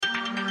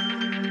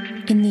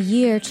In the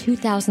year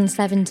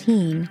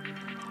 2017,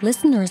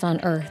 listeners on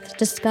Earth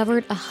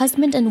discovered a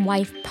husband and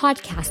wife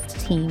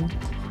podcast team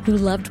who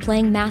loved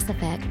playing Mass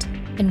Effect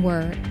and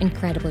were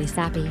incredibly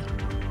sappy.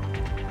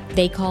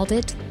 They called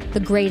it the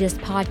greatest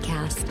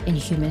podcast in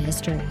human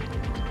history.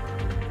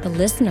 The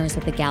listeners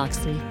of the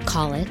galaxy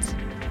call it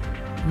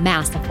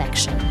Mass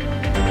Affection.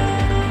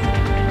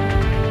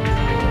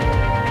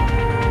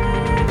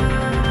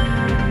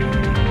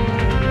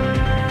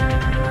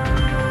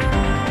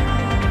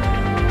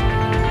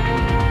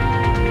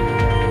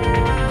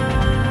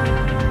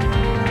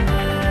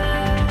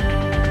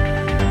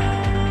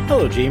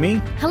 Hello,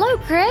 Jamie. Hello,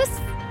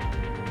 Chris.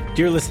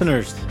 Dear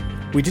listeners,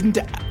 we didn't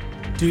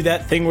do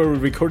that thing where we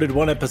recorded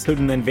one episode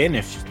and then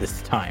vanished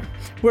this time.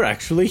 We're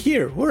actually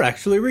here. We're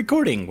actually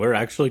recording. We're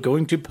actually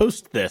going to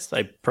post this.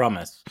 I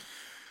promise.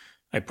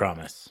 I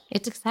promise.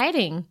 It's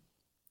exciting.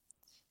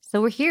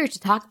 So we're here to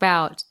talk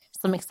about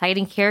some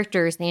exciting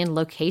characters and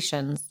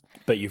locations.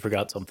 But you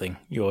forgot something.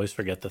 You always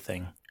forget the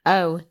thing.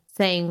 Oh,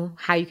 saying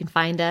how you can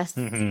find us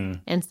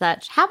and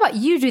such. How about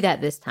you do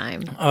that this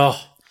time?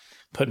 Oh,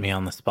 put me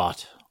on the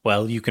spot.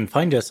 Well, you can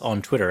find us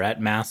on Twitter at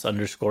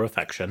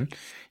mass_affection.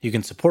 You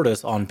can support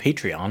us on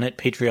Patreon at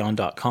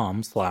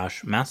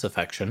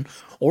patreon.com/massaffection,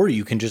 or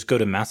you can just go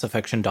to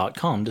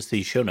massaffection.com to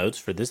see show notes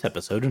for this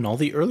episode and all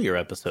the earlier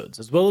episodes,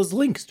 as well as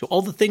links to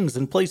all the things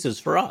and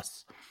places for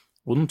us.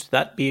 Wouldn't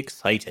that be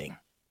exciting?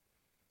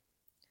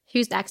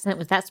 Whose accent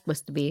was that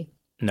supposed to be?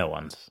 No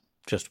one's.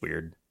 Just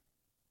weird.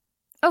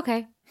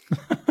 Okay.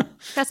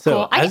 That's So,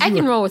 cool. I as you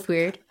can were- roll with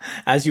weird.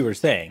 As you were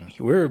saying,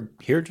 we're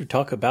here to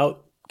talk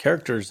about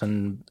characters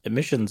and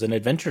missions and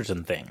adventures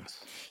and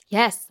things.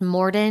 Yes,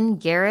 Morden,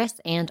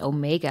 Garrus, and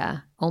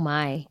Omega. Oh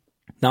my.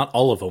 Not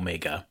all of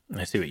Omega.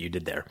 I see what you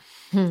did there.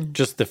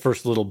 Just the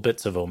first little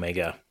bits of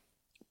Omega.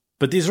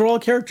 But these are all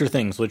character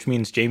things, which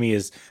means Jamie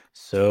is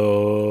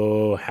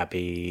so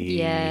happy.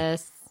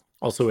 Yes.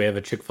 Also, we have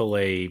a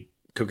Chick-fil-A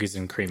cookies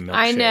and cream milkshake.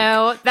 I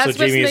know. That's so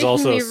what's Jamie is making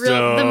also me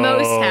the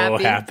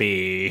most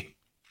happy.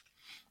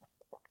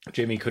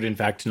 Jamie could, in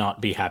fact,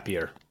 not be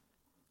happier.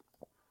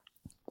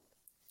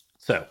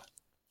 So,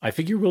 I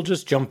figure we'll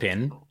just jump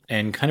in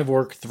and kind of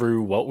work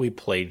through what we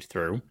played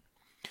through.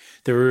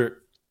 There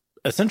were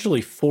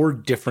essentially 4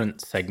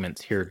 different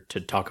segments here to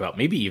talk about,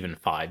 maybe even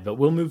 5, but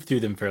we'll move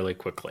through them fairly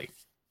quickly.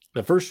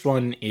 The first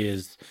one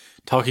is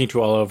talking to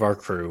all of our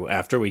crew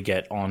after we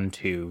get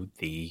onto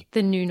the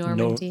new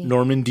Normandy.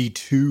 Normandy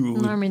 2.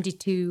 Normandy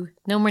 2.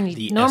 Normandy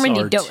The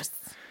Normandy SR Dos.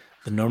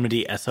 The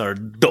Normandy SR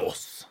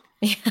Dos.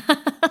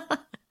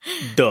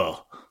 Duh.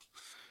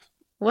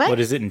 What? What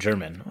is it in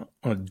German?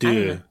 Oh,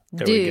 duh.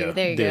 There we go.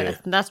 There you Duh. go.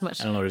 That's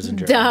much. I don't know what it is in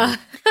German. Duh.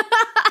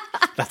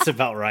 That's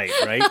about right?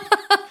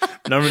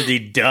 Normandy,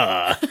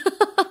 duh.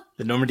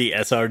 The Normandy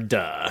SR,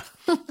 duh.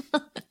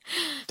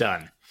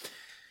 Done.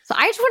 So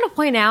I just want to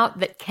point out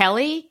that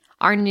Kelly,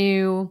 our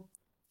new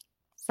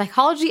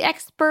psychology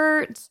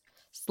expert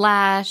 /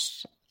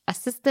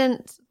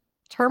 assistant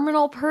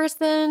terminal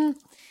person,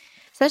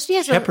 says she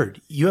has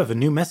Shepard, you have a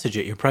new message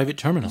at your private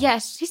terminal.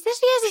 Yes, she says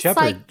she has a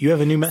Shepard, you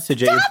have a new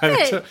message at your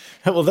private terminal.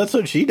 Well, that's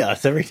what she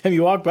does every time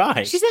you walk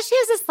by. She says she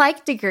has a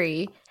psych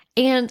degree,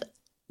 and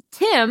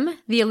Tim,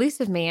 the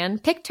elusive man,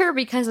 picked her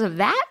because of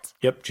that.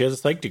 Yep, she has a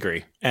psych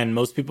degree. And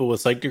most people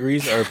with psych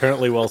degrees are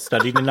apparently well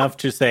studied enough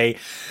to say,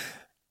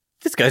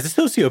 this guy's a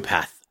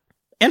sociopath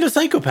and a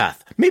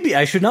psychopath. Maybe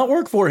I should not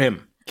work for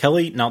him.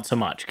 Kelly, not so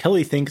much.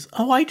 Kelly thinks,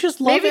 I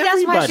just love Maybe that's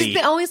everybody. why she's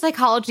the only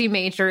psychology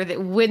major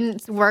that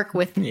wouldn't work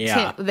with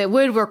Tim. That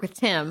would work with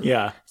Tim.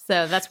 Yeah.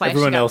 So that's why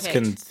everyone she got else picked.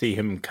 can see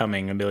him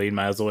coming a million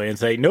miles away and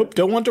say, nope,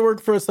 don't want to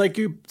work for a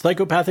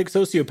psychopathic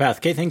sociopath.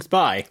 Okay, thanks,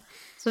 bye.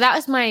 So that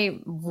was my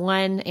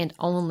one and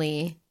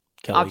only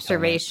Kelly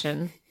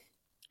observation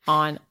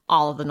on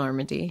all of the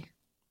Normandy.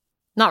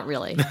 Not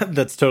really.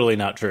 That's totally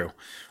not true.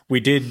 We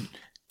did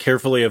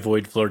carefully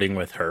avoid flirting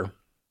with her.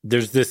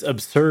 There's this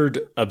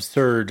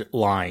absurd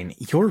line.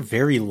 You're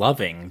very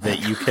loving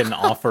that you can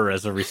offer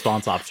as a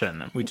response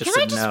option. We just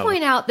Can I said just no.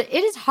 point out that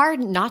it is hard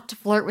not to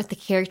flirt with the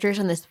characters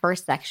in this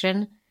first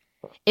section.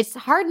 It's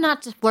hard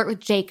not to flirt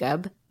with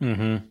Jacob.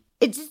 Mm-hmm.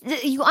 It's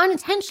you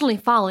unintentionally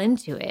fall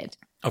into it.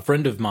 A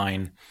friend of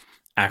mine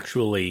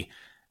actually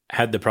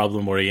had the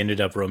problem where he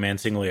ended up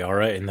romancing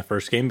Liara in the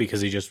first game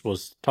because he just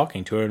was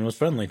talking to her and was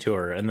friendly to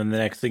her. And then the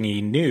next thing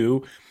he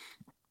knew,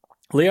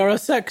 Liara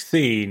sex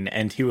scene,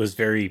 and he was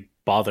very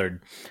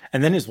bothered.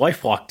 And then his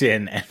wife walked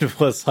in and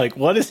was like,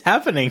 what is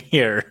happening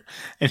here?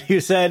 And he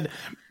said,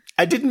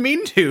 I didn't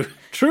mean to,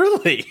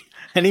 truly.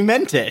 And he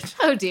meant it.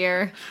 Oh,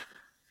 dear.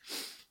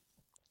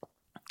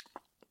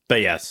 But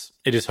yes,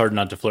 it is hard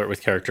not to flirt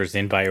with characters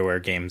in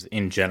BioWare games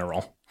in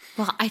general.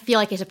 Well, I feel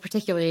like it's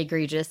particularly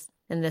egregious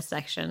in this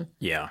section.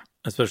 Yeah,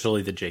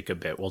 especially the Jacob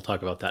bit. We'll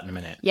talk about that in a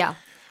minute. Yeah.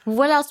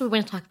 What else do we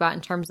want to talk about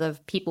in terms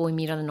of people we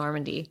meet on the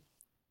Normandy?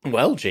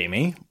 Well,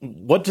 Jamie,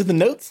 what do the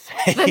notes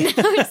say?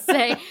 The notes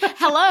say,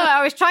 hello,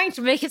 I was trying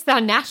to make it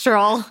sound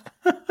natural.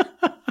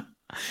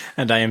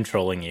 And I am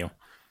trolling you.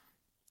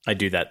 I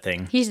do that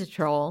thing. He's a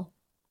troll.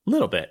 A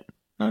little bit.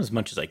 Not as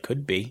much as I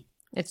could be.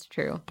 It's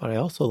true. But I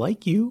also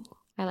like you.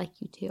 I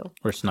like you too.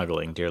 We're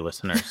snuggling, dear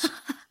listeners.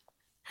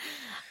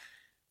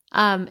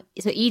 So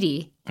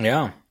Edie.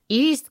 Yeah.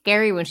 Edie's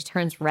scary when she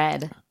turns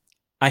red.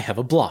 I have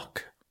a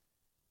block.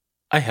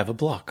 I have a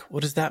block.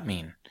 What does that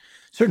mean?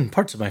 Certain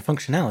parts of my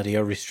functionality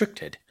are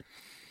restricted.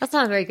 That's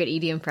not a very good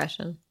Edie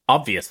impression.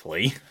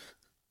 Obviously.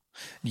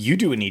 You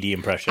do an Edie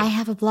impression. I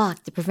have a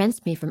block that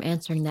prevents me from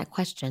answering that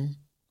question.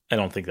 I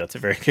don't think that's a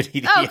very good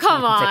Edie Oh,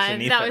 come impression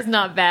on. either. That was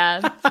not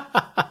bad.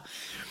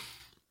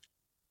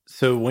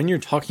 So when you're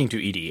talking to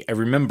Edie, I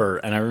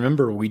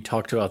remember we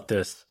talked about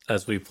this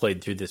as we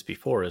played through this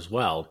before as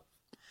well.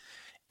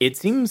 It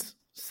seems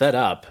set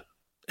up,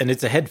 and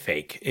it's a head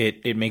fake.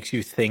 It makes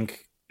you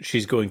think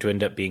she's going to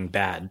end up being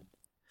bad.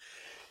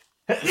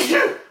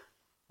 I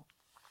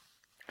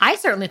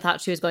certainly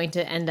thought she was going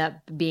to end up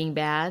being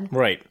bad.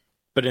 Right.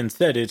 But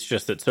instead, it's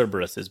just that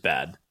Cerberus is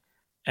bad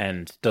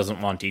and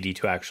doesn't want Edie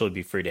to actually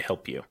be free to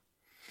help you.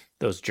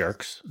 Those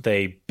jerks,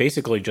 they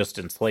basically just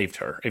enslaved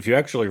her. If you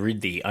actually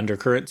read the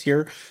undercurrents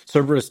here,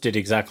 Cerberus did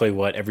exactly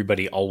what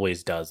everybody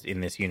always does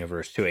in this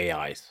universe to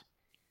AIs.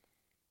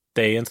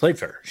 They enslaved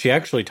her. She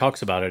actually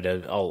talks about it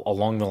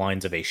along the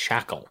lines of a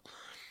shackle.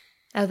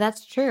 Oh,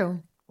 that's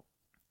true.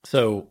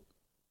 So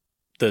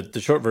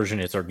the short version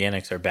is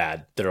organics are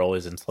bad. They're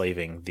always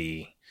enslaving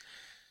the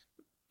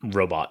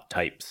robot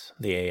types,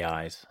 the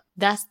AIs.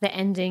 Thus the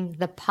ending,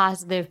 the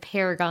positive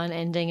Paragon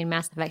ending in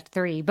Mass Effect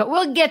 3. But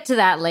we'll get to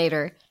that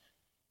later.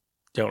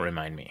 Don't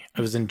remind me. I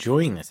was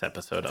enjoying this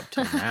episode up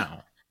till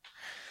now.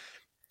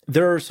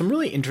 There are some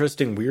really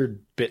interesting,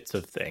 weird bits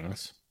of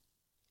things.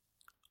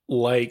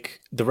 Like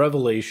the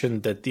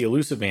revelation that the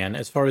Elusive Man,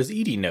 as far as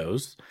Edie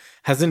knows,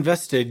 has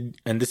invested,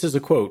 and this is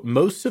a quote,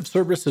 most of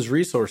Cerberus's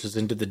resources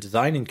into the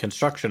design and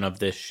construction of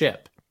this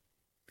ship.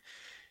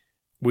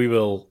 We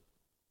will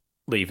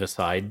leave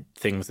aside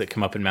things that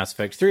come up in Mass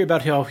Effect 3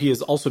 about how he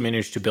has also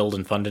managed to build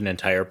and fund an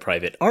entire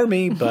private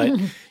army, but,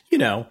 you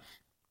know,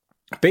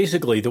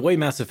 basically the way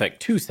Mass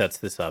Effect 2 sets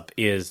this up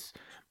is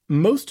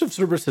most of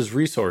Cerberus's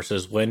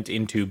resources went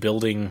into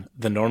building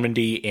the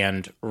Normandy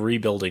and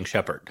rebuilding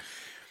Shepard.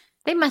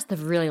 They must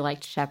have really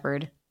liked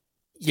Shepard.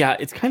 Yeah,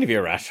 it's kind of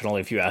irrational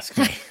if you ask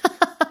me.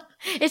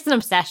 It's an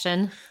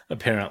obsession.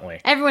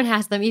 Apparently. Everyone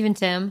has them, even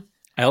Tim.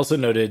 I also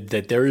noted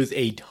that there is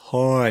a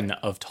ton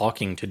of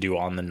talking to do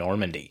on the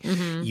Normandy.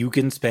 Mm-hmm. You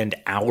can spend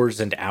hours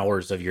and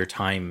hours of your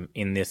time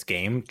in this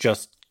game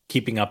just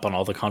keeping up on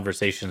all the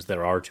conversations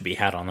there are to be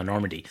had on the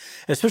Normandy,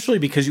 especially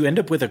because you end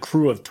up with a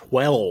crew of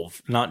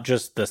 12, not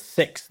just the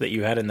 6 that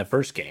you had in the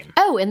first game.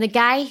 Oh, and the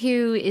guy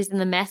who is in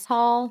the mess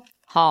hall,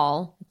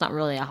 it's not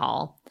really a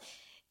hall,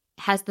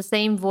 has the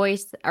same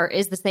voice, or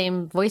is the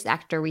same voice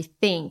actor, we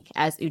think,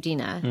 as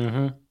Udina.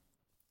 Mm-hmm.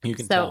 You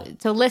can tell.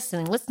 So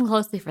listen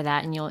closely for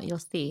that, and you'll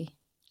see.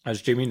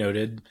 As Jamie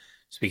noted,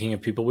 speaking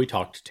of people we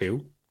talked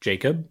to,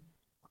 Jacob,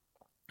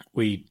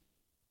 we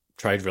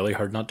tried really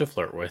hard not to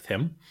flirt with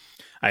him.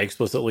 I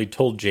explicitly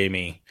told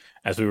Jamie,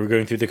 as we were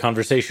going through the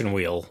conversation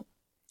wheel,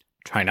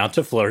 try not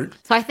to flirt.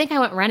 So I think I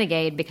went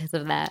renegade because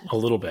of that. A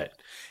little bit.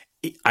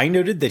 I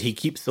noted that he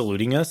keeps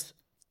saluting us,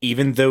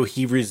 even though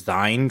he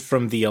resigned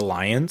from the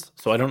Alliance.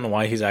 So I don't know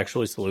why he's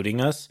actually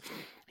saluting us.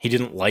 He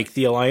didn't like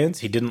the Alliance.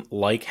 He didn't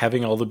like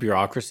having all the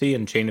bureaucracy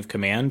and chain of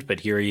command,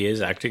 but here he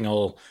is acting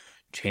all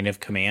chain of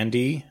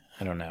command-y.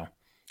 I don't know.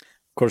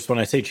 Of course, when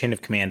I say chain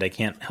of command, I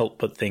can't help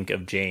but think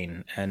of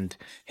Jane and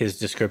his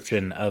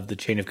description of the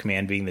chain of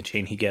command being the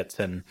chain he gets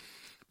and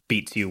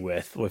beats you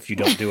with if you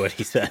don't do what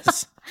he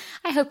says.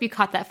 I hope you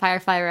caught that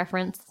Firefly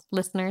reference,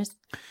 listeners.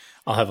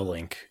 I'll have a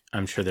link.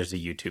 I'm sure there's a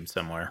YouTube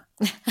somewhere.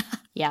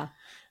 Yeah.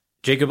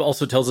 Jacob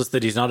also tells us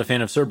that he's not a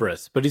fan of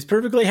Cerberus, but he's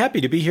perfectly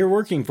happy to be here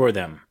working for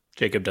them.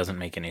 Jacob doesn't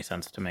make any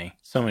sense to me.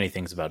 So many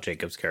things about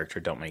Jacob's character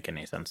don't make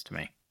any sense to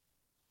me.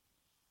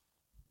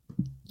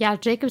 Yeah,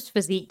 Jacob's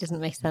physique doesn't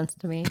make sense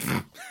to me.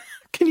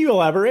 Can you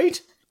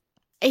elaborate?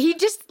 He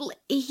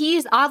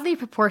is oddly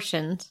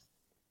proportioned.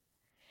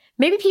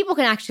 Maybe people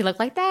can actually look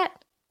like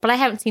that, but I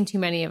haven't seen too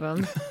many of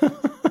them.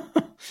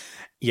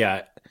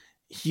 Yeah,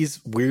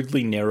 he's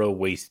weirdly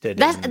narrow-waisted.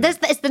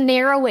 It's the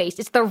narrow waist.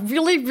 It's the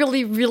really,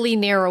 really, really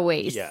narrow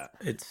waist. Yeah,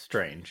 it's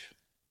strange.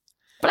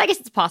 But I guess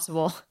it's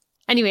possible.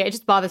 Anyway, it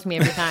just bothers me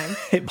every time.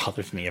 It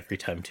bothers me every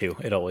time, too.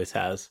 It always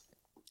has.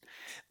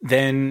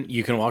 Then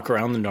you can walk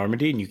around the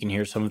Normandy and you can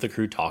hear some of the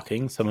crew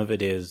talking. Some of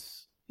it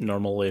is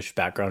normal-ish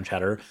background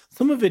chatter.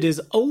 Some of it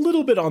is a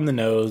little bit on the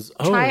nose.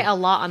 Try a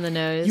lot on the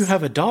nose. You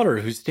have a daughter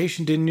who's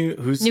stationed in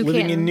who's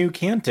living in New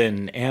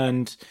Canton,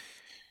 and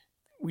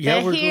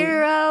the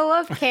hero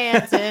of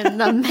Canton,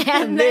 the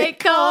man they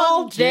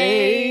call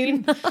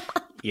Jane.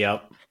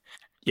 Yep.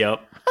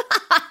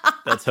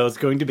 That's how it's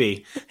going to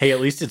be. Hey, at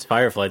least it's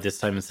Firefly this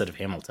time instead of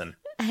Hamilton.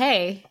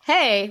 Hey,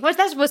 what's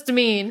that supposed to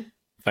mean?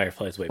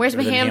 Firefly is way Where's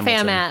better my than ham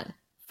Hamilton. fam at?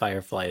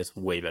 Firefly is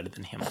way better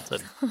than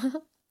Hamilton.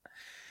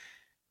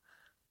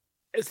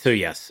 So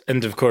yes,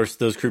 and of course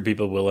those crew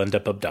people will end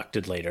up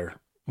abducted later,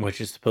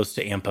 which is supposed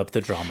to amp up the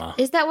drama.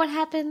 Is that what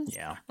happens?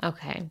 Yeah.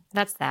 Okay,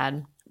 that's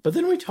sad. But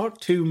then we talk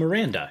to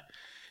Miranda,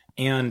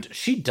 And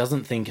she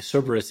doesn't think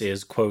Cerberus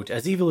is, quote,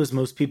 as evil as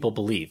most people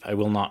believe. I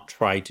will not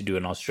try to do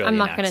an Australian I'm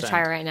not going to accent.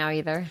 try right now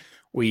either.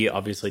 We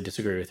obviously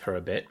disagree with her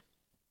a bit.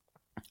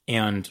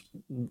 And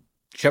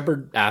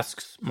Shepard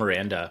asks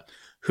Miranda,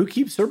 who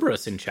keeps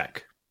Cerberus in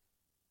check?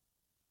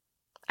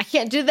 I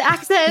can't do the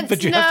accents.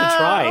 But you have to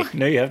try.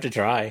 No, you have to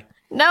try.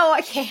 No,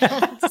 I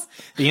can't.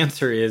 The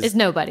answer is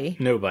nobody.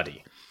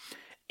 Nobody.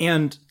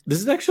 And this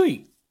is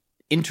actually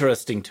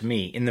interesting to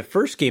me. In the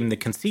first game, the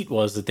conceit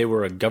was that they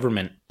were a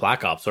government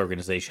black ops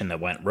organization that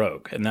went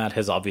rogue. And that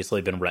has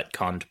obviously been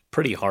retconned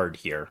pretty hard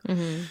here.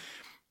 Mm-hmm.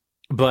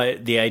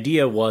 But the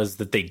idea was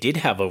that they did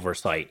have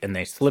oversight and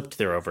they slipped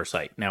their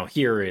oversight. Now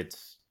here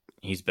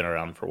he's been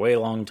around for a way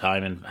long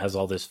time and has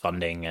all this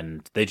funding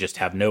and they just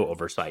have no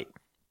oversight.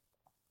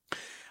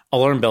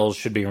 Alarm bells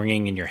should be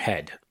ringing in your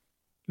head.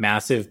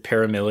 Massive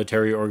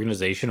paramilitary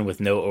organization with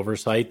no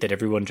oversight that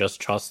everyone just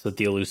trusts that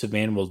the Elusive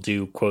Man will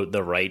do, quote,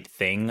 the right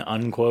thing,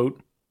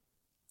 unquote.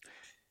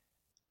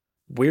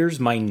 Where's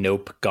my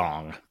nope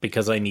gong?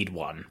 Because I need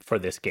one for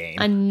this game.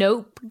 A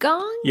nope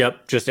gong?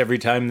 Yep, just every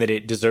time that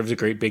it deserves a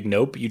great big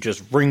nope, you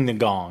just ring the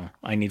gong.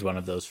 I need one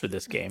of those for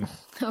this game.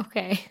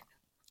 Okay.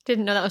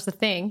 Didn't know that was a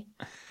thing.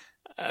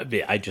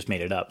 I just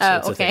made it up, so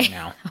it's okay. a thing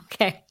now.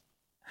 Okay.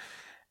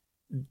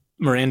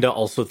 Miranda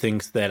also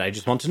thinks that I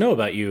just want to know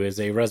about you is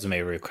a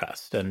resume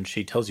request, and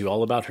she tells you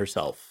all about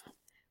herself.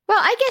 Well,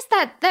 I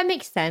guess that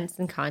makes sense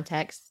in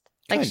context.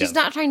 Like, Kind she's of.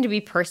 not trying to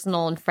be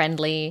personal and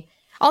friendly,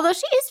 although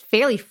she is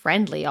fairly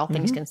friendly, all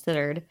things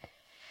considered.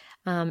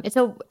 It's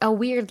a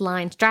weird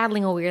line,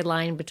 straddling a weird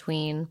line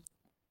between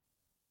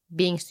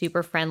being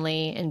super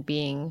friendly and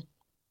being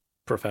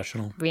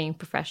Professional.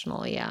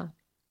 yeah.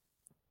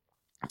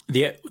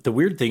 The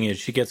weird thing is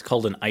she gets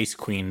called an ice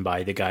queen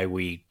by the guy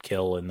we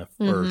kill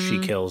or she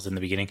kills in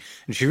the beginning,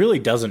 and she really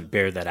doesn't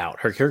bear that out.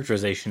 Her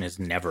characterization is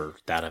never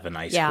that of an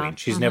ice queen.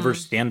 She's never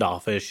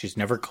standoffish. She's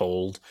never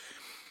cold.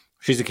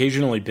 She's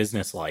occasionally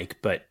businesslike,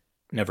 but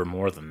never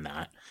more than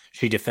that.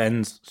 She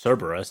defends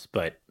Cerberus,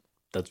 but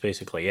that's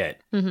basically it.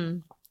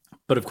 Mm-hmm.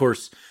 But of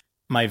course,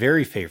 my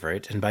very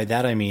favorite, and by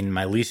that I mean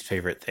my least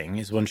favorite thing,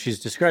 is when she's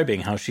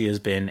describing how she has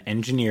been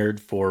engineered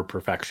for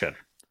perfection.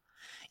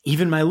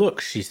 Even my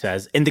looks, she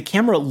says, and the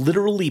camera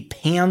literally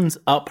pans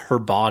up her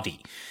body.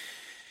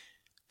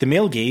 The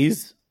male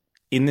gaze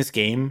in this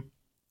game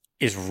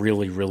is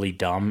really, really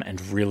dumb and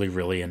really,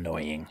 really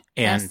annoying.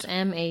 And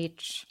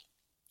SMH.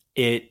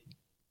 it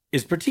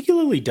is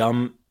particularly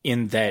dumb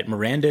in that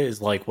Miranda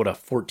is like what a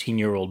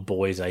 14-year-old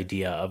boy's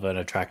idea of an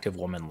attractive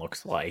woman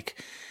looks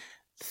like,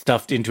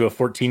 stuffed into a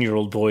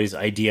 14-year-old boy's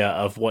idea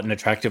of what an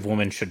attractive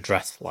woman should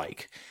dress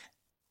like.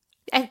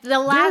 The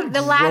latter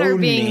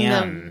grown being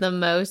man. the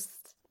most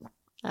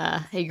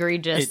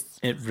egregious.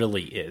 It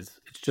really is.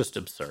 It's just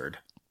absurd.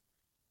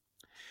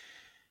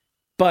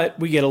 But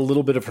we get a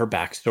little bit of her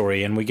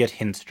backstory, and we get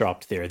hints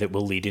dropped there that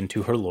will lead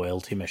into her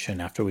loyalty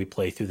mission after we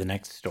play through the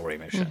next story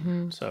mission.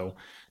 Mm-hmm. So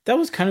that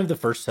was kind of the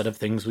first set of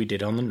things we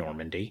did on the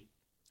Normandy.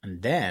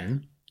 And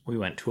then we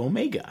went to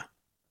Omega.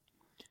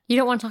 You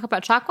don't want to talk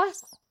about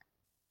Chakwas?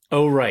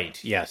 Oh,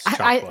 right. Yes,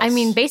 Chakwas. I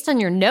mean, based on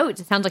your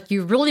notes, it sounds like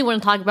you really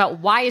want to talk about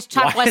why is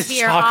Chakwas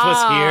here?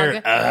 Chakwas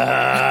here?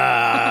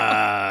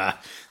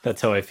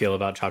 That's how I feel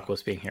about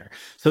Chakwas being here.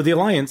 So the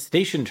Alliance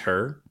stationed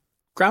her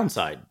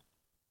groundside,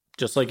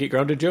 just like it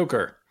grounded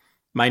Joker.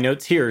 My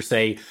notes here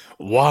say,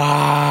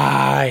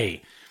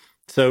 why?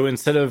 So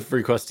instead of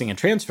requesting a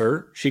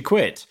transfer, she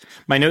quit.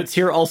 My notes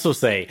here also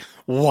say,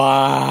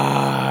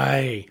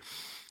 why?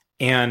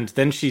 And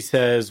then she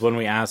says, when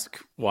we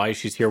ask why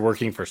she's here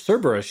working for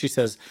Cerberus, she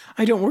says,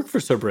 I don't work for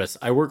Cerberus,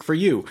 I work for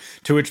you.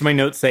 To which my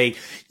notes say,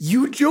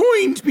 you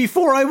joined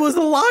before I was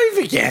alive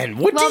again.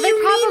 What do you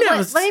mean?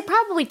 Well, they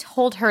probably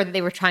told her that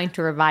they were trying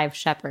to revive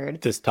Shepard.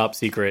 This top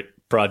secret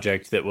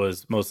project that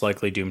was most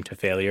likely doomed to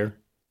failure.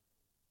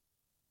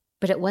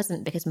 But it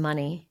wasn't because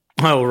money.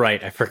 Oh,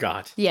 right. I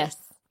forgot. Yes.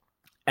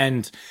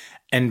 And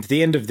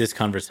the end of this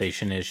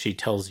conversation is she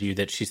tells you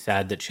that she's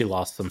sad that she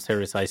lost some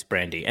Sarah's Ice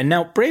brandy. And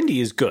now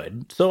brandy is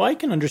good, so I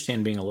can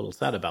understand being a little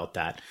sad about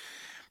that.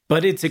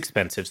 But it's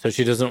expensive, so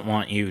she doesn't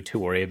want you to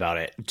worry about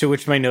it. To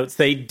which my notes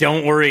say,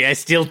 don't worry, I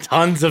steal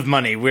tons of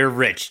money. We're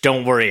rich.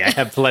 Don't worry, I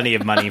have plenty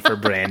of money for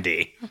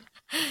brandy.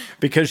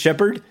 Because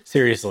Shepard,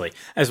 seriously,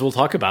 as we'll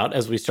talk about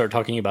as we start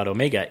talking about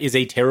Omega, is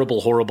a terrible,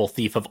 horrible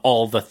thief of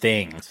all the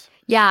things.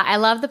 Yeah, I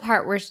love the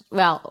part where,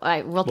 we'll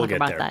talk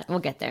about there. that. We'll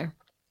get there.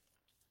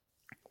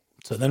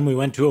 So then we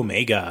went to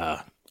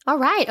Omega. All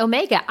right,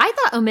 Omega. I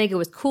thought Omega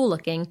was cool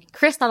looking.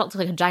 Chris thought it looked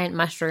like a giant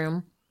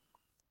mushroom.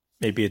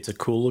 Maybe it's a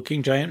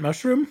cool-looking giant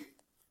mushroom?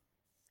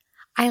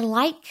 I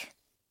like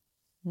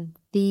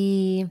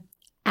the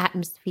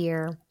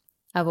atmosphere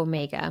of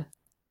Omega.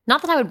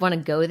 Not that I would want to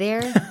go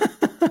there,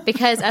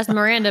 because as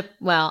Miranda,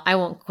 well, I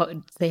won't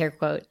say her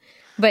quote,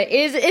 but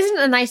it isn't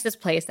the nicest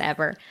place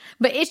ever.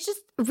 But it's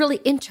just really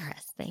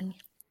interesting.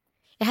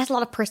 It has a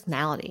lot of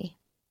personality.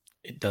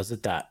 It does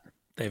at that.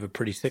 They have a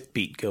pretty sick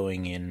beat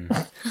going in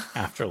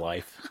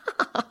Afterlife.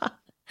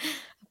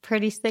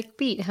 Pretty sick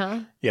beat,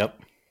 huh? Yep.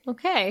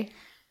 Okay.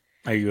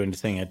 Are you going to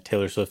sing a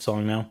Taylor Swift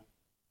song now?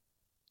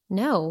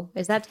 No.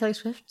 Is that Taylor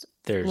Swift's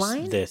There's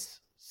line? this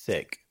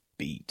sick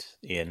beat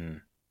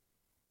in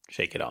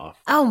Shake It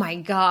Off. Oh my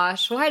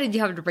gosh. Why did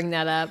you have to bring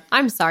that up?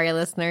 I'm sorry,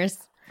 listeners.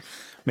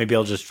 Maybe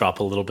I'll just drop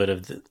a little bit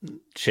of the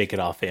Shake It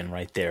Off in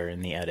right there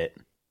in the edit.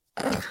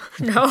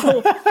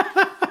 No.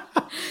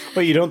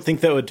 But you don't think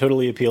that would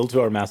totally appeal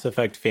to our Mass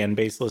Effect fan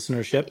base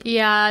listenership?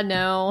 Yeah,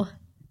 no.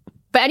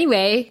 But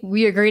anyway,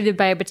 we were greeted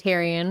by a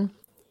Batarian,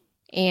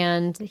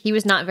 and he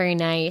was not very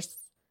nice.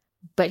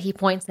 But he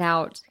points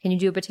out, can you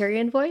do a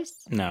Batarian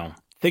voice? No.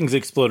 Things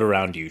explode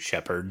around you,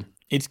 Shepard.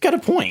 It's got a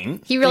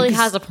point. He really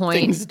has a point.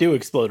 Things do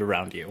explode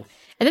around you.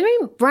 And then we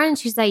run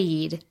into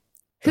Zaid,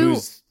 who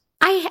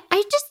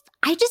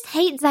I just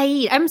hate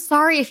Zaid. I'm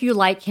sorry if you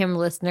like him,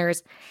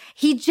 listeners.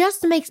 He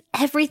just makes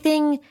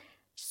everything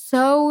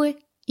so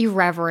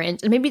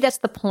irreverent, and maybe that's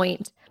the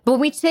point. But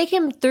when we take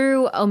him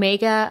through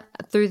Omega,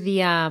 through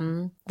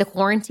the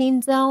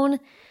quarantine zone,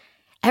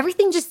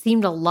 everything just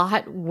seemed a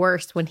lot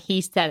worse when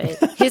he said it.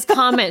 His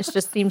comments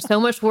just seemed so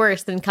much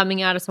worse than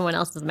coming out of someone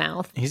else's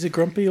mouth. He's a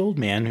grumpy old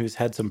man who's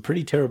had some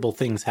pretty terrible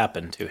things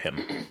happen to him.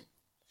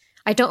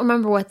 I don't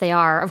remember what they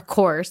are, of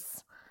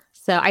course.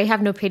 So I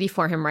have no pity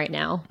for him right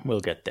now. We'll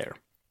get there.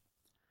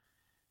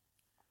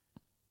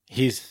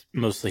 He's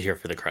mostly here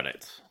for the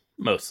credits.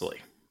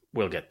 Mostly.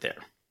 We'll get there.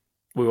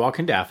 We walk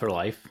into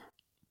Afterlife.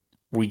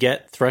 We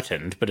get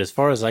threatened, but as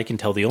far as I can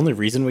tell, the only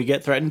reason we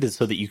get threatened is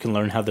so that you can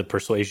learn how the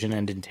persuasion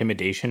and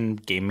intimidation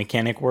game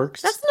mechanic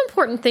works. That's an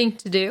important thing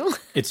to do.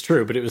 It's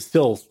true, but it was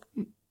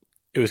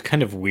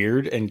kind of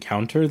weird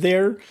encounter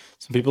there.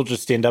 Some people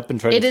just stand up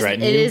and try to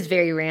threaten you. It is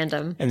very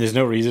random. And there's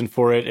no reason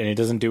for it, and it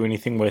doesn't do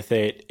anything with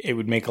it. It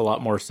would make a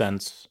lot more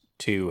sense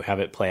to have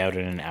it play out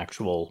in an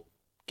actual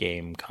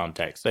game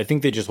context. I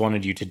think they just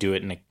wanted you to do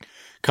it in a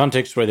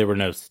context where there were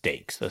no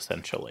stakes,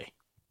 essentially.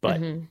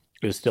 But it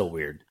was still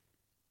weird.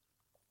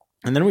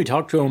 And then we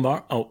talked to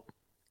Omaria.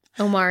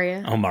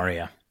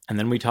 And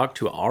then we talked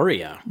to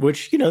Aria,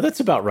 which, that's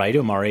about right,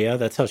 Omaria.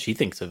 That's how she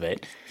thinks of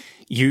it.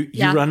 You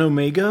run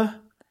Omega?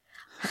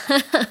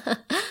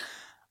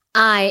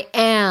 I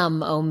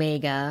am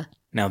Omega.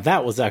 Now,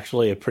 that was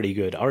actually a pretty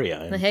good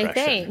Aria impression. Hey,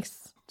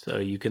 thanks. So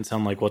you can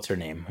sound like, what's her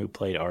name? Who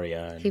played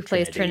Aria? Who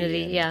plays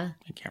Trinity, yeah.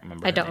 I can't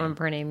remember I don't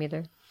remember her name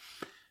either.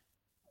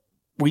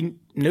 We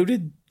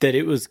noted that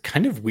it was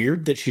kind of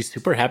weird that she's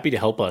super happy to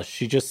help us.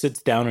 She just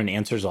sits down and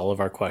answers all of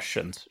our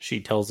questions.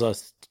 She tells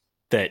us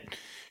that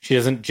she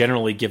doesn't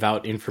generally give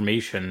out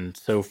information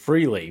so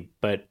freely,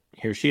 but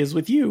here she is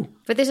with you.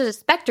 But this is a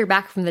Spectre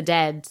back from the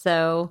dead,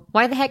 so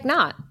why the heck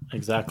not?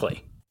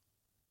 Exactly.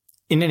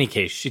 In any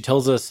case, she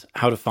tells us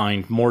how to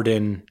find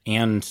Mordin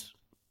and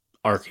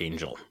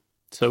Archangel.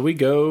 So we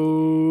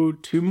go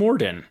to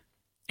Mordin.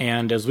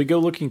 And as we go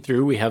looking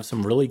through, we have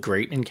some really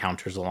great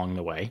encounters along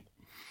the way.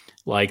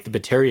 Like the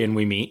Batarian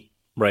we meet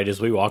right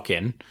as we walk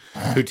in,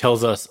 who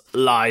tells us,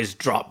 lies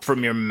drop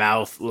from your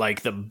mouth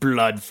like the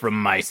blood from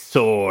my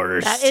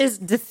sores. That is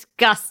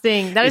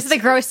disgusting. That is the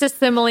grossest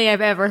simile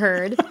I've ever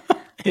heard.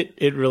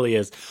 It really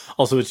is.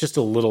 Also, it's just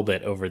a little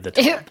bit over the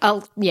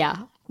top.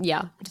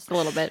 Yeah, just a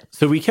little bit.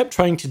 So we kept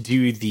trying to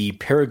do the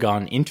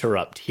Paragon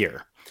interrupt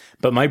here,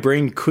 but my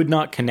brain could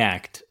not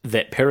connect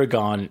that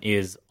Paragon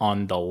is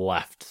on the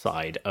left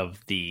side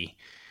of the...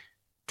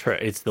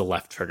 It's the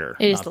left trigger,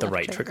 not the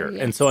right trigger.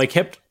 Yes. And so I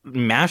kept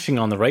mashing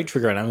on the right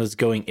trigger, and I was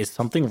going, is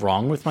something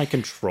wrong with my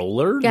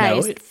controller?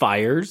 Guys, no, it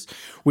fires.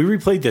 We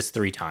replayed this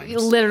 3 times. We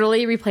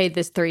literally replayed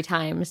this 3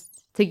 times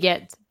to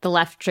get the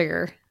left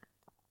trigger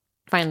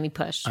finally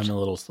pushed. I'm a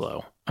little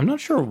slow. I'm not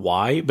sure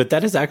why, but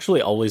that has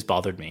actually always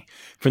bothered me.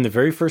 From the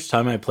very first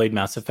time I played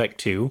Mass Effect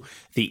 2,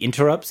 the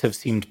interrupts have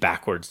seemed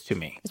backwards to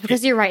me. It's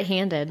because you're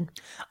right-handed.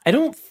 I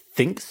don't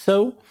think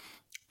so.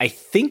 I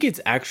think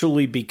it's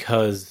actually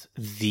because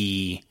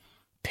the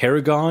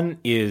Paragon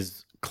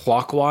is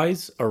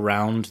clockwise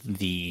around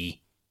the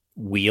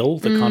wheel,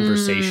 the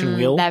conversation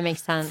wheel. That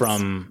makes sense.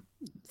 From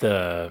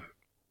the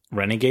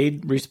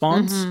Renegade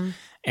response. Mm-hmm.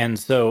 And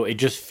so it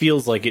just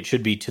feels like it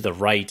should be to the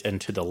right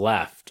and to the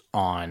left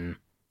on...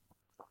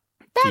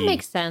 That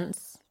makes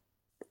sense.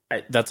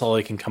 That's all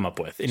I can come up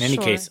with. In any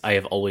case, I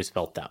have always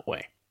felt that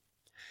way.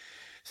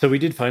 So we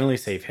did finally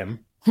save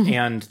him.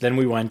 And then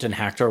we went and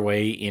hacked our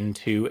way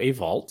into a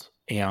vault,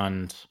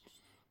 and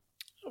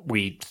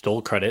we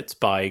stole credits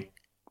by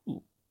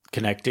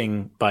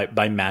connecting,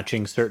 by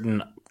matching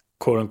certain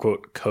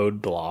quote-unquote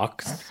code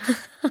blocks.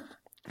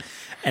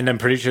 And I'm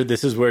pretty sure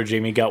this is where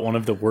Jamie got one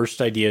of the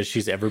worst ideas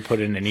she's ever put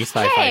in any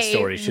sci-fi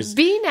story. She's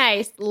be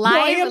nice.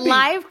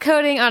 Live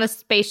coding on a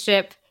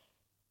spaceship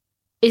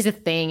is a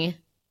thing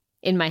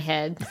in my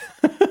head.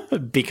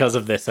 Because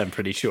of this, I'm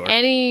pretty sure.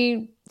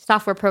 Any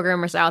software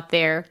programmers out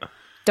there,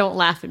 don't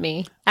laugh at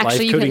me.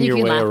 Actually, live coding you can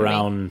your way laugh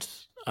around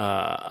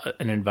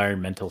an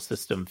environmental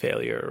system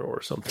failure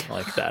or something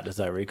like that, as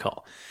I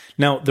recall.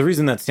 Now, the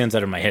reason that stands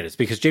out in my head is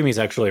because Jamie's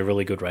actually a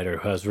really good writer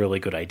who has really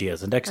good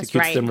ideas and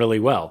executes them really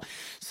well.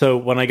 So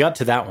when I got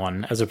to that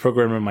one, as a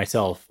programmer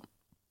myself,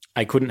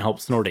 I couldn't help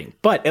snorting.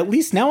 But at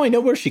least now I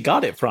know where she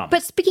got it from.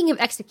 But speaking of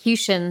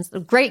executions, a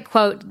great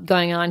quote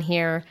going on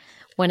here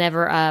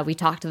whenever we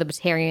talked to the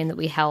Batarian that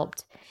we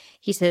helped.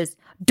 He says,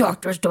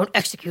 "Doctors don't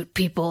execute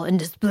people and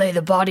display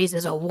the bodies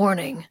as a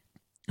warning."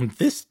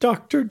 This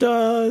doctor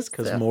does,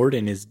 because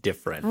Morden is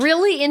different.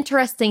 Really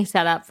interesting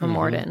setup for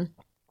Morden.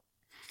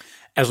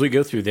 As we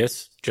go through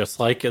this, just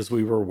like as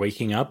we were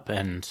waking up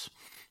and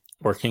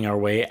working our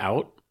way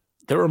out,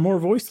 there are more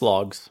voice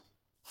logs.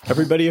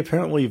 Everybody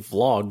apparently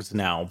vlogs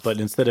now, but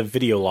instead of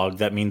video log,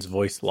 that means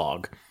voice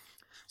log.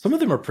 Some of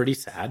them are pretty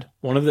sad.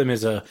 One of them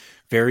is a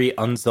very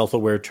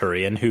unself-aware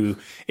Turian who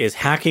is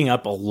hacking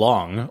up a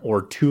lung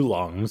or 2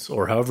 lungs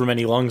or however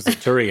many lungs the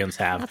Turians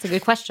have. That's a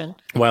good question.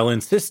 While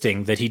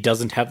insisting that he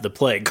doesn't have the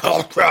plague.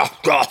 Oh,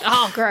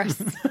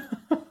 gross.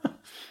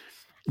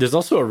 There's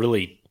also a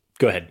really...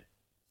 Go ahead.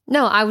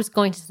 No, I was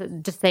going to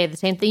just say the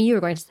same thing you were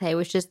going to say,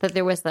 which is that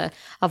there was a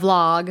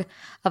vlog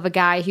of a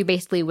guy who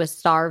basically was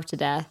starved to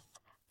death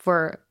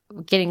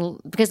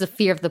because of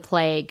fear of the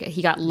plague.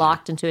 He got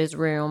locked into his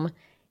room.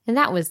 And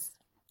that was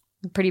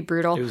pretty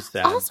brutal. It was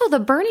sad. Also,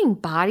 the burning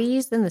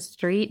bodies in the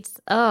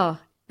streets. Oh,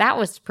 that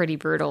was pretty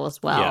brutal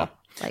as well. Yeah.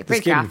 Like,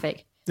 pretty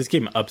graphic. This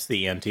game ups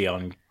the ante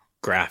on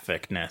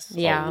graphicness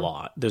a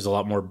lot. There's a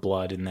lot more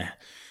blood in the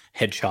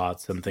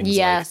headshots and things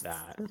like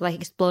that. Like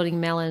exploding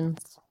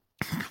melons.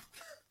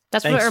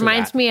 That's what it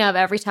reminds me of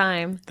every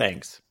time.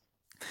 Thanks.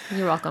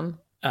 You're welcome.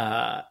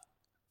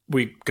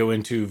 We go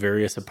into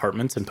various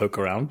apartments and poke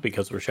around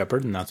because we're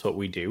Shepard, and that's what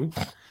we do.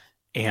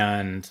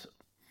 And...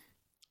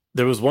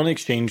 there was one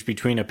exchange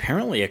between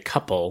apparently a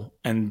couple,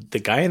 and the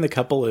guy in the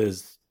couple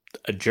is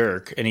a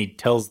jerk, and he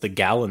tells the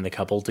gal in the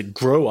couple to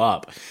grow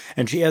up,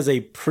 and she has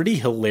a pretty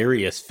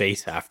hilarious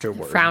face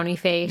afterward. Frowny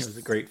face. It was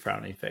a great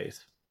frowny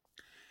face.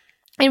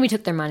 And we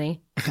took their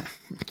money.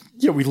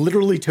 Yeah, we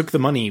literally took the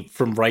money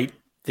from right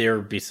there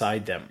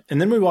beside them.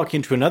 And then we walk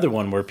into another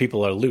one where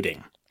people are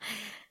looting.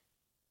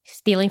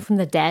 Stealing from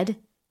the dead?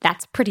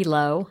 That's pretty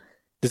low.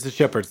 This is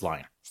Shepard's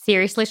line.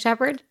 Seriously,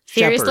 Shepard?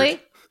 Seriously?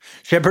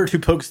 Shepard, who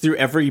pokes through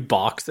every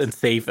box and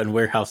safe and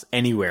warehouse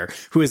anywhere,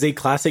 who is a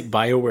classic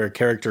BioWare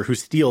character who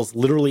steals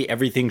literally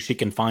everything she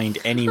can find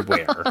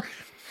anywhere,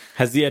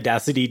 has the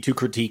audacity to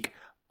critique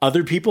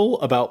other people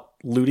about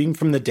looting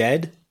from the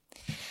dead.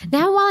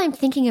 Now, while I'm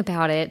thinking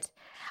about it,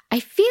 I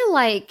feel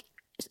like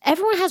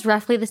everyone has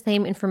roughly the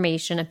same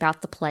information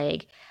about the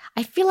plague.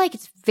 I feel like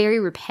it's very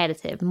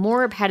repetitive, more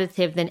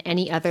repetitive than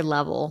any other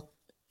level,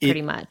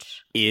 pretty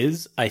much.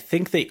 I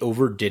think they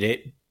overdid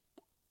it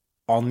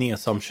on the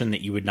assumption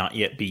that you would not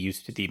yet be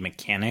used to the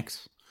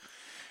mechanics.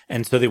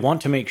 And so they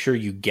want to make sure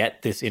you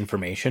get this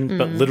information,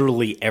 but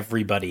literally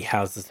everybody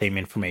has the same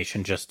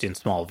information, just in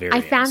small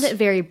variants. I found it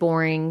very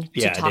boring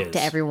to talk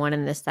to everyone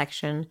in this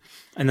section.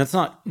 And that's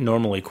not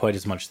normally quite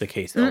as much the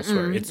case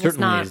elsewhere. It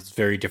certainly is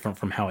very different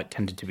from how it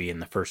tended to be in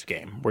the first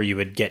game, where you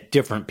would get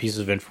different pieces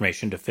of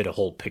information to fit a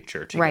whole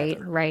picture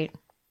together. Right.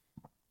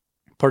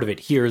 Part of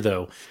it here,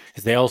 though,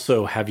 is they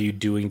also have you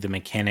doing the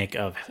mechanic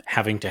of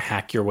having to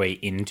hack your way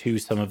into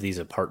some of these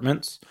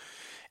apartments.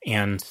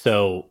 And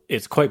so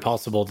it's quite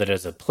possible that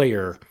as a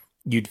player,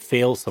 you'd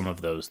fail some of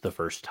those the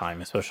first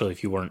time, especially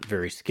if you weren't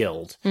very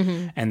skilled.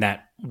 And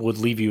that would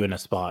leave you in a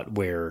spot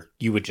where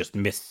you would just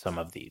miss some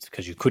of these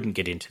because you couldn't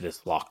get into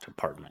this locked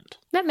apartment.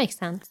 That makes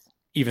sense.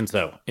 Even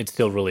so, it's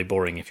still really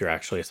boring if you're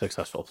actually a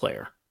successful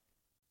player.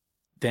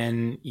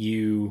 Then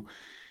you...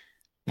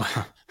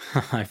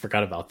 I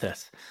forgot about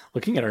this.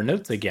 Looking at our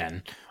notes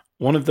again,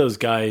 one of those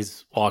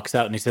guys walks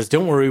out and he says,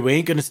 "Don't worry, we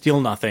ain't going to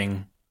steal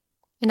nothing."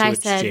 And I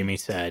said, Jamie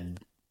said,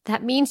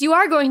 "That means you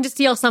are going to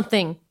steal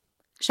something."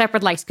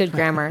 Shepard likes good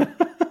grammar.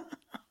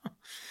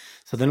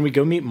 So then we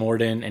go meet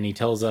Morden, and he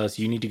tells us,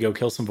 you need to go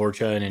kill some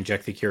Vorcha and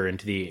inject the cure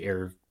into the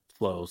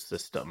airflow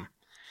system.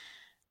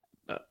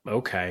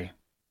 Okay.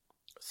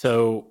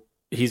 So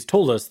he's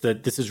told us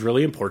that this is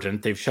really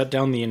important. They've shut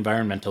down the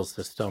environmental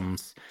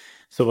systems.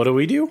 So what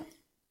do?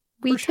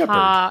 We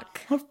talk.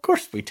 Of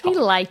course we talk. We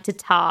like to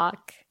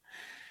talk.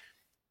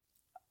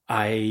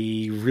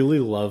 I really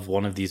love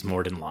one of these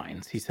Morden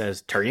lines. He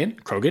says,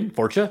 "Turian, Krogan,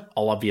 Vorcha,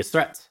 all obvious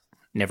threats.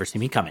 Never see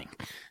me coming."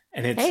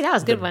 And it's that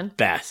was a good one.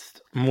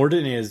 Best.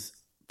 Morden is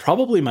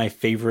probably my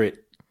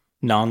favorite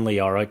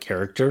non-Liara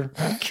character.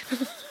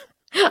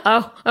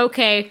 Oh,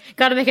 okay.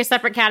 Got to make a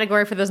separate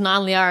category for those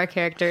non-Liara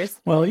characters.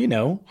 Well,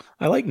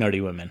 I like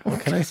nerdy women.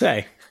 What can I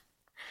say?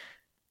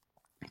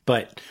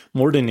 But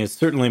Morden is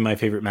certainly my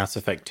favorite Mass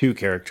Effect 2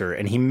 character,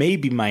 and he may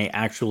be my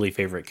actually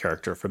favorite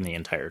character from the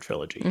entire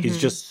trilogy. He's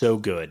just so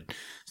good,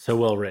 so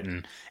well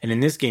written, and in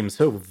this game,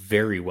 so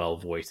very well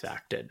voice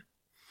acted.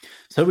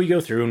 So we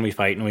go through and we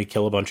fight and we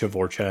kill a bunch of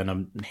Vorcha and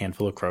a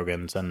handful of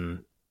Krogans,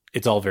 and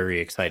it's all very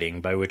exciting,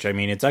 by which I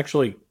mean it's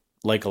actually,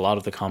 like a lot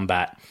of the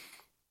combat,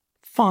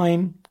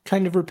 fine,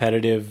 kind of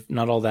repetitive,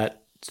 not all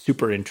that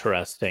super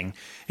interesting.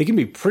 It can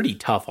be pretty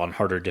tough on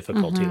harder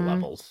difficulty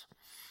levels,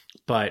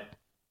 but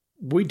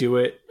we do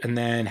it, and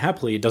then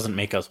happily it doesn't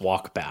make us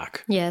walk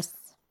back. Yes,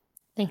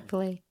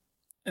 thankfully.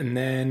 And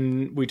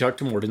then we talk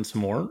to Morden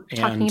some more.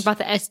 Talking about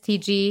the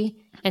STG,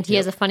 and he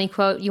has a funny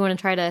quote. You want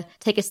to try to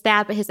take a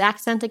stab at his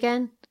accent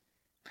again?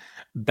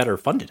 Better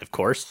funded, of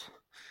course.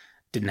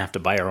 Didn't have to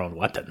buy our own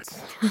weapons.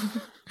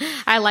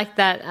 I like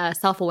that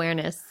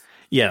self-awareness.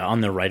 Yeah,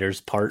 on the writer's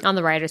part. On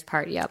the writer's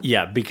part, yep.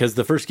 Yeah, because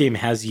the first game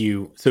has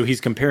you... So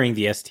he's comparing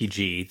the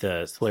STG,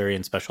 the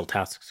Solarian Special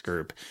Tasks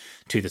Group,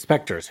 to the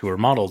Spectres, who are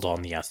modeled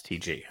on the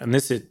STG. And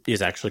this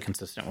is actually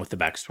consistent with the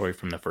backstory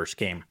from the first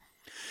game.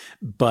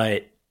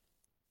 But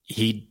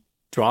he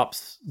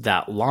drops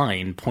that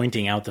line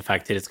pointing out the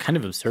fact that it's kind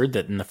of absurd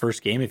that in the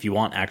first game, if you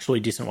want actually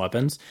decent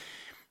weapons,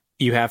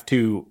 you have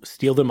to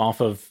steal them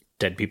off of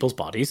dead people's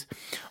bodies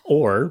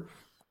or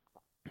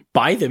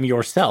buy them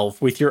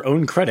yourself with your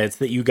own credits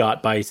that you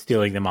got by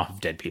stealing them off of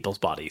dead people's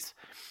bodies.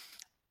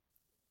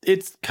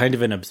 It's kind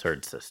of an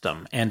absurd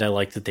system, and I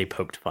like that they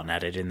poked fun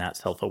at it in that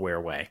self-aware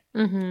way.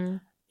 Mm-hmm.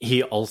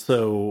 He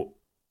also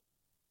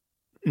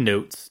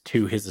notes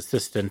to his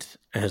assistant,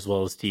 as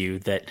well as to you,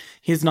 that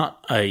he's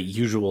not a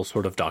usual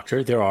sort of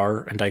doctor. There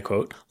are, and I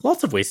quote,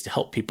 lots of ways to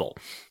help people.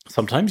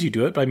 Sometimes you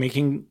do it by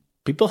making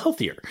people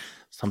healthier.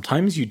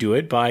 Sometimes you do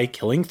it by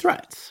killing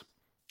threats.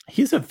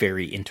 He's a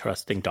very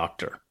interesting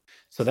doctor.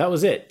 So that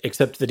was it,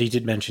 except that he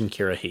did mention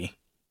Kirrahe.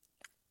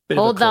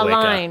 Hold the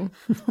line.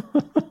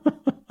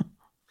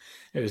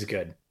 It was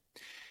good.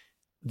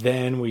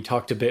 Then we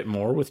talked a bit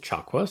more with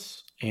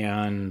Chakwas,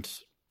 and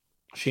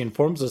she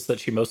informs us that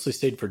she mostly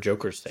stayed for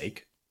Joker's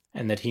sake,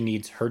 and that he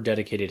needs her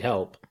dedicated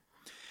help.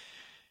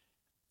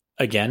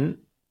 Again,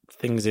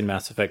 things in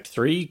Mass Effect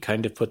 3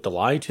 kind of put the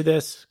lie to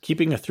this,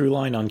 keeping a through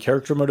line on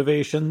character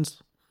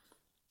motivations.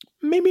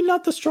 Maybe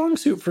not the strong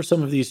suit for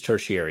some of these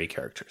tertiary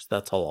characters.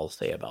 That's all I'll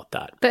say about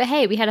that. But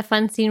hey, we had a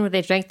fun scene where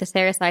they drank the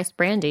Ceres Ice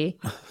brandy.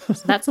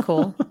 So that's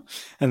cool.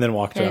 And then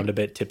walked around a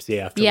bit tipsy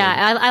afterwards.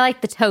 Yeah, I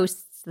like the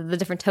toasts, the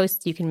different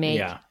toasts you can make.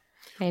 Yeah.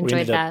 I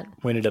enjoyed that.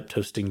 We ended up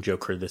toasting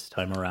Joker this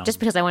time around. Just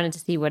because I wanted to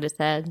see what it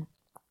said.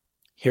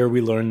 Here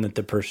we learn that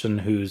the person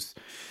whose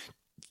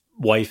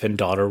wife and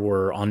daughter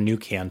were on New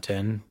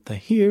Canton, the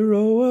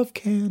hero of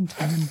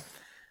Canton.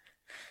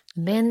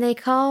 The man they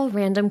call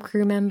random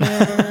crew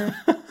member.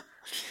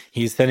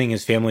 He's sending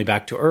his family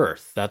back to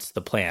Earth. That's the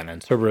plan.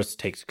 And Cerberus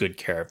takes good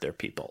care of their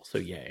people. So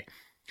yay.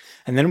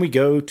 And then we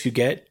go to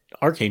get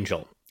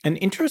Archangel. And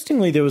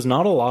interestingly, there was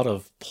not a lot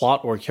of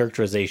plot or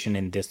characterization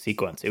in this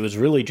sequence. It was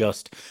really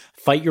just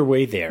fight your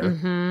way there.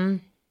 Mm-hmm.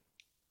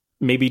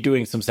 Maybe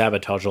doing some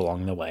sabotage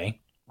along the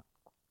way.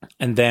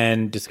 And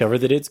then discover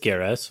that it's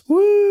Garrus.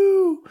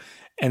 Woo!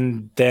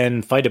 And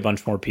then fight a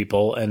bunch more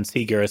people and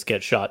see Garrus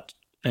get shot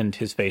and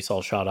his face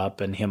all shot up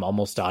and him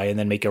almost die, and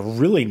then make a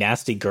really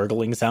nasty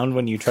gurgling sound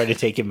when you try to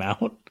take him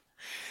out.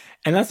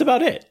 And that's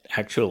about it,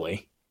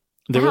 actually.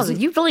 Wow,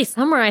 you really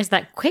summarized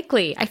that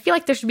quickly. I feel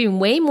like there should be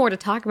way more to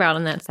talk about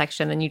in that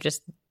section than you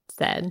just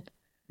said.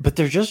 But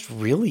there just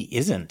really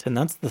isn't, and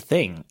that's the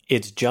thing.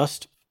 It's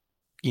just,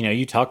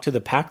 you talk to the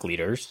pack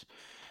leaders,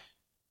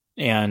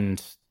 and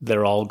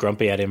they're all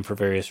grumpy at him for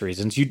various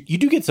reasons. You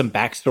do get some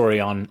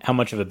backstory on how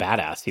much of a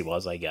badass he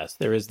was, I guess.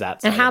 There is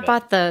that side And how of it.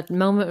 about the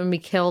moment when we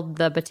killed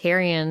the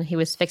Batarian? He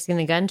was fixing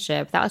the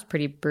gunship. That was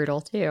pretty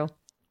brutal, too.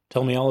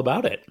 Tell me all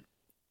about it.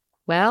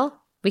 Well,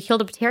 we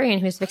killed a Batarian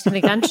who was fixing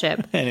the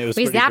gunship. And it was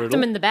we pretty zapped brutal.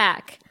 him in the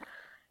back.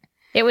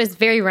 It was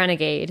very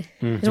renegade.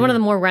 Mm-hmm. It was one of the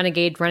more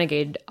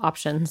renegade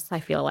options,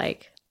 I feel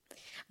like.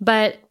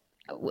 But,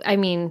 I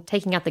mean,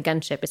 taking out the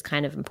gunship is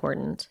kind of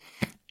important.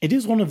 It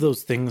is one of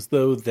those things,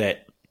 though,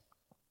 that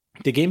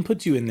the game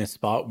puts you in this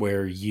spot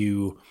where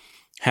you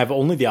have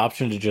only the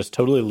option to just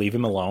totally leave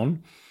him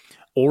alone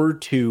or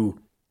to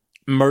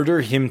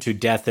murder him to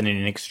death in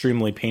an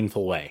extremely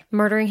painful way.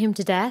 Murdering him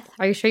to death?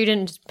 Are you sure you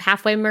didn't just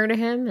halfway murder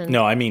him?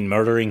 No, I mean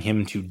murdering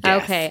him to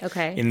death.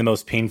 Okay. In the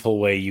most painful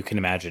way you can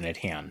imagine at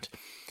hand.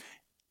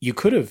 You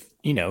could have,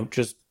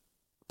 just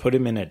put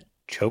him in a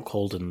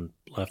chokehold and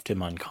left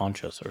him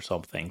unconscious or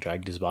something,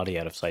 dragged his body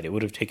out of sight. It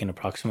would have taken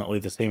approximately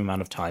the same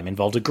amount of time,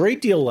 involved a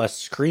great deal less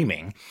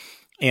screaming,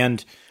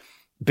 and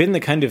been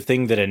the kind of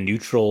thing that a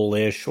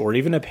neutral-ish or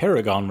even a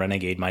Paragon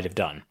renegade might have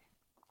done.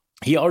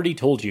 He already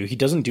told you he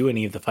doesn't do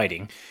any of the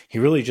fighting. He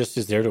really just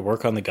is there to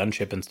work on the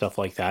gunship and stuff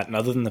like that. And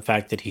other than the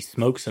fact that he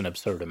smokes an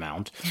absurd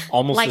amount,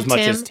 almost like as much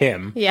Tim. as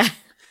Tim. Yeah.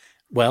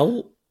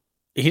 Well,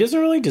 he doesn't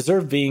really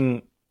deserve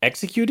being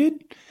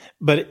executed,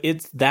 but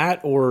it's that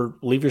or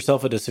leave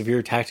yourself at a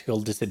severe tactical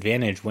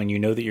disadvantage when you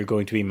know that you're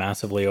going to be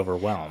massively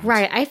overwhelmed.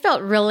 Right. I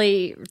felt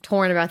really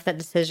torn about that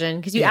decision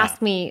because you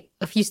asked me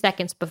a few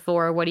seconds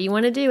before, what do you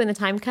want to do when the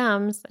time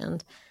comes?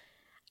 And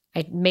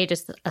I made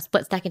a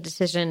split-second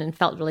decision and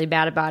felt really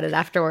bad about it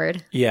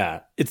afterward.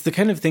 Yeah. It's the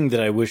kind of thing that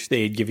I wish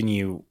they had given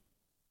you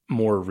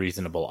more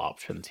reasonable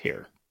options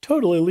here.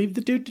 Totally leave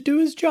the dude to do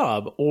his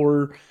job,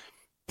 or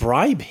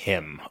bribe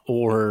him,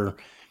 or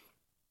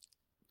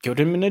put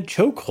him in a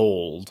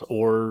chokehold,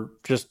 or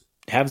just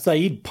have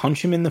Zaid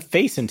punch him in the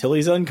face until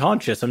he's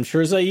unconscious. I'm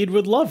sure Zaid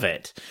would love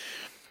it.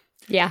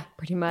 Yeah,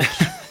 pretty much.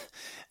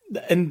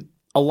 And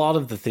a lot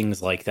of the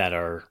things like that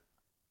are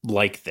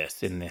like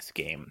this in this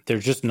game. They're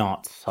just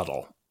not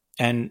subtle.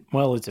 And,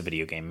 well, it's a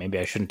video game. Maybe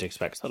I shouldn't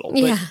expect subtle.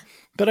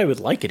 But I would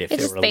like it if they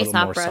were a little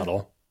more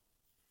subtle.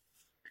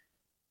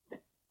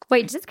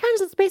 Wait, does this count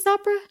as a space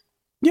opera?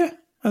 Yeah,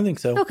 I think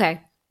so.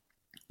 Okay.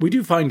 We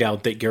do find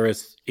out that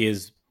Garrus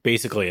is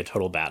basically a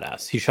total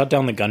badass. He shut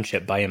down the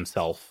gunship by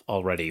himself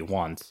already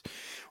once,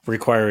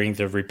 requiring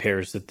the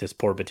repairs that this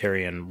poor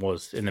Batarian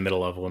was in the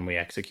middle of when we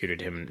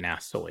executed him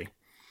nastily.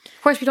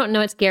 Of course, we don't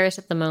know it's Garrus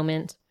at the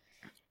moment.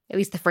 At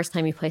least the first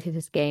time you play through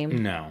this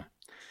game. No.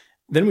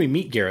 Then we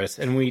meet Garrus,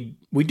 and we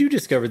do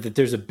discover that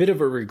there's a bit of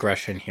a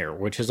regression here,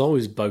 which has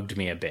always bugged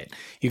me a bit.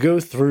 You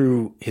go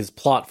through his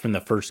plot from the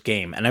first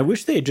game, and I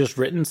wish they had just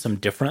written some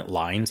different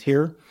lines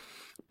here,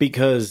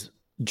 because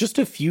just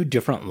a few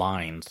different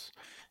lines,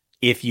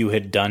 if you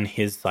had done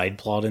his side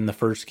plot in the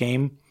first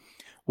game,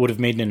 would have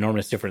made an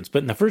enormous difference.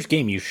 But in the first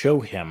game, you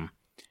show him,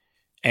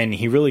 and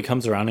he really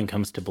comes around and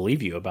comes to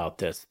believe you about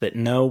this, that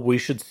no, we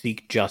should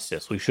seek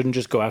justice. We shouldn't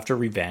just go after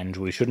revenge.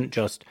 We shouldn't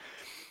just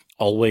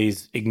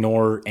always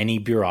ignore any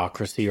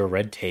bureaucracy or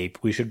red tape.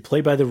 We should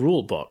play by the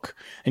rule book.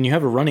 And you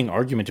have a running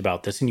argument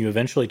about this, and you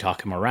eventually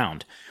talk him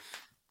around.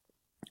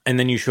 And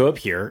then you show up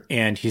here,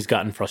 and he's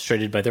gotten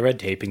frustrated by the red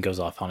tape and goes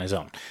off on his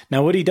own.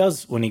 Now, what he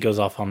does when he goes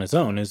off on his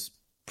own is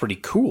pretty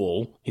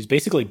cool. He's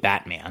basically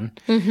Batman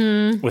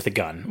with a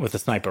gun, with a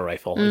sniper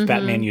rifle. If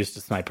Batman used a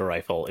sniper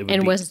rifle, it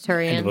would was a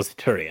Turian. And it was a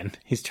Turian.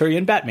 He's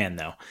Turian Batman,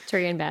 though.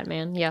 Turian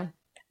Batman, yeah.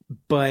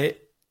 But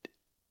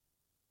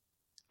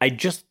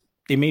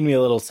it made me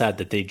a little sad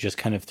that they just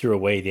kind of threw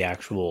away the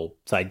actual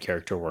side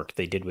character work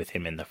they did with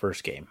him in the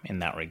first game in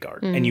that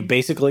regard. And you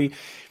basically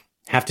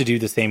have to do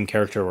the same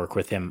character work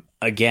with him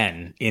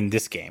again in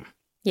this game.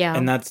 Yeah.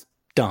 And that's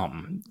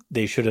dumb.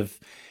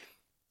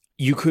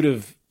 You could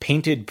have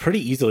painted pretty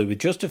easily with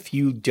just a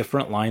few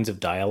different lines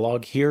of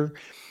dialogue here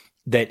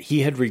that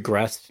he had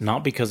regressed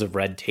not because of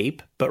red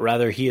tape, but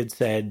rather he had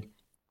said,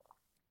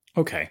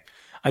 okay,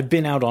 I've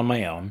been out on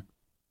my own.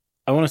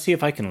 I want to see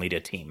if I can lead a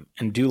team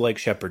and do like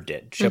Shepard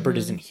did. Shepard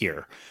isn't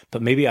here,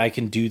 but maybe I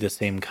can do the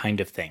same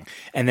kind of thing.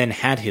 And then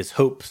had his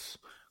hopes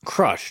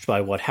crushed by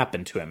what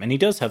happened to him. And he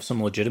does have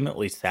some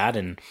legitimately sad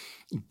and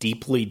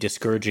deeply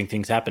discouraging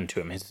things happen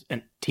to him. His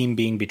team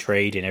being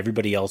betrayed and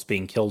everybody else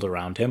being killed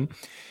around him.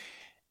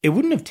 It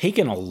wouldn't have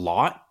taken a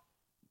lot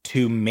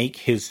to make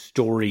his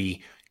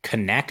story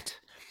connect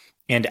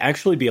and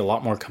actually be a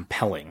lot more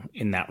compelling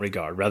in that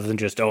regard, rather than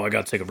just, I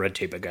got sick of red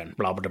tape again,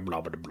 blah, blah,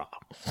 blah, blah,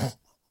 blah.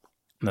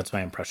 That's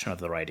my impression of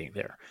the writing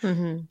there.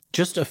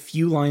 Just a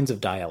few lines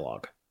of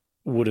dialogue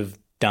would have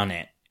done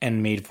it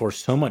and made for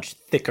so much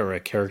thicker a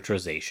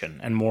characterization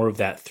and more of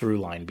that through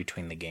line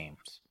between the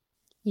games.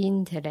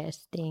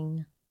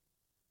 Interesting.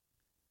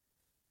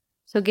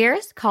 So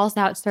Garrus calls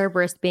out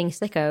Cerberus being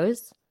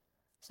sickos,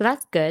 so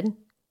that's good.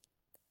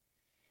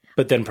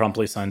 But then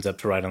promptly signs up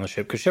to ride on the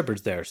ship because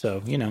Shepard's there,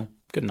 so,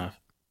 good enough.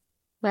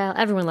 Well,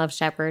 everyone loves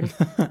Shepard.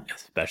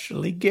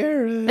 Especially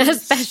Garrus.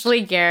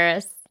 Especially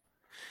Garrus.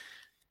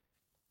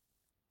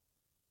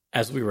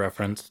 As we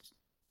referenced,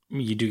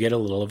 you do get a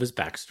little of his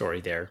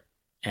backstory there,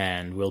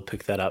 and we'll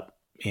pick that up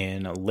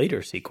in a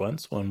later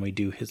sequence when we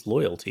do his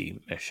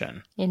loyalty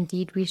mission.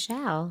 Indeed we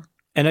shall.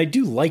 And I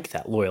do like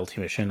that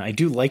loyalty mission. I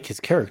do like his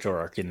character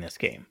arc in this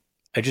game.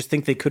 I just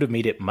think they could have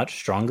made it much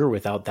stronger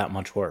without that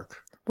much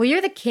work. Well,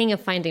 you're the king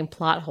of finding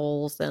plot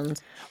holes and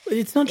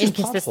it's not just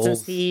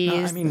inconsistencies.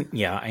 Plot holes. No,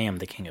 yeah, I am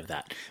the king of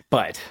that.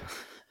 But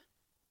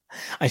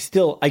I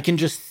can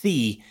just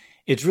see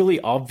it's really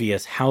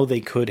obvious how they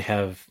could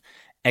have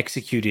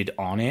executed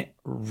on it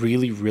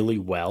really, really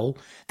well.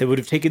 That would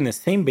have taken the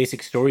same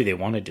basic story they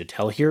wanted to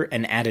tell here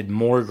and added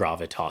more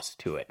gravitas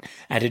to it,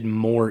 added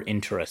more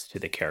interest to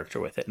the character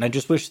with it. And I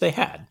just wish they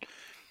had.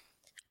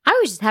 I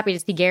was just happy to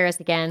see Garrus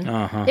again.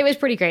 It was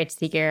pretty great to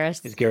see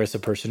Garrus. Is Garrus a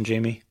person,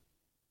 Jamie?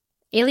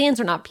 Aliens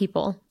are not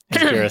people. Is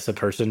Garrus a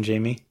person,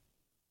 Jamie?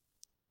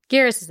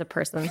 Garrus is a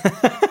person.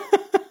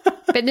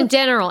 But in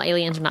general,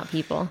 aliens are not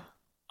people.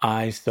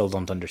 I still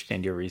don't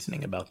understand your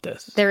reasoning about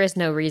this. There is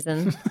no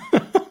reason.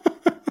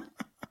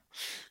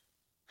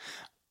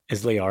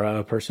 Is Liara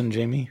a person,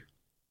 Jamie?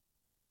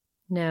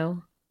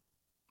 No.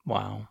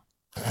 Wow.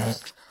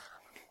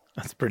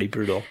 That's pretty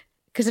brutal.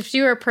 Because if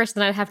she were a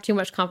person, I'd have too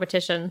much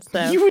competition.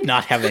 So you would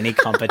not have any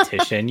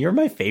competition. You're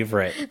my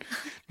favorite.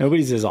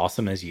 Nobody's as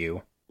awesome as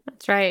you.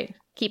 That's right.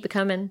 Keep it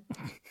coming.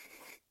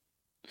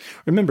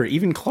 Remember,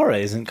 even Clara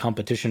isn't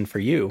competition for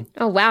you.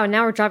 Oh, wow.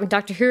 Now we're dropping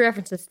Doctor Who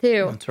references,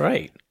 too. That's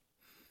right.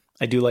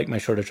 I do like my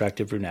short,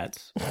 attractive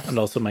brunettes and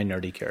also my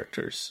nerdy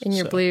characters. And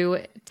your blue,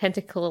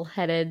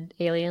 tentacle-headed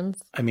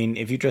aliens. I mean,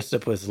 if you dressed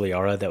up as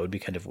Liara, that would be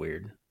kind of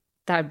weird.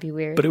 That would be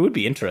weird. But it would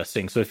be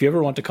interesting. So if you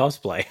ever want to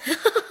cosplay...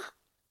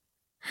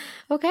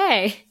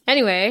 Okay.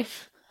 Anyway.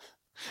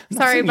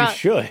 Sorry about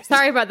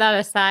that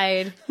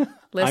aside,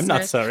 listeners. I'm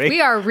not sorry.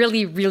 We are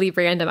really, really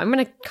random. I'm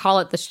going to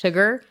call it the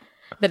sugar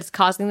that is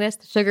causing this.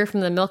 The sugar from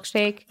the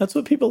milkshake. That's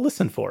what people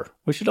listen for.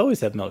 We should always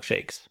have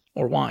milkshakes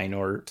or wine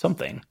or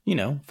something.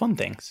 Fun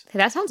things. Hey,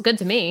 that sounds good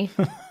to me.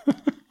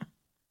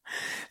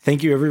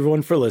 Thank you,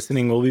 everyone, for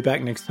listening. We'll be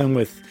back next time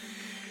with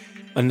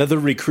another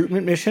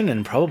recruitment mission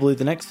and probably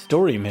the next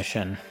story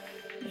mission.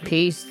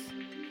 Peace.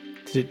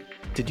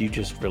 Did you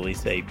just really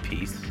say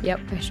peace?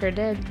 Yep, I sure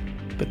did.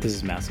 But this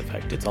is Mass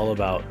Effect. It's all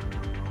about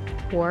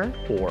Whore?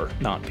 Whore,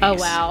 not peace. Oh,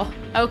 wow.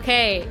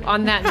 Okay,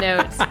 on that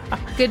note,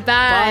 goodbye.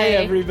 Bye,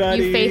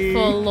 everybody. You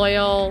faithful,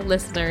 loyal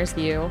listeners,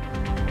 you.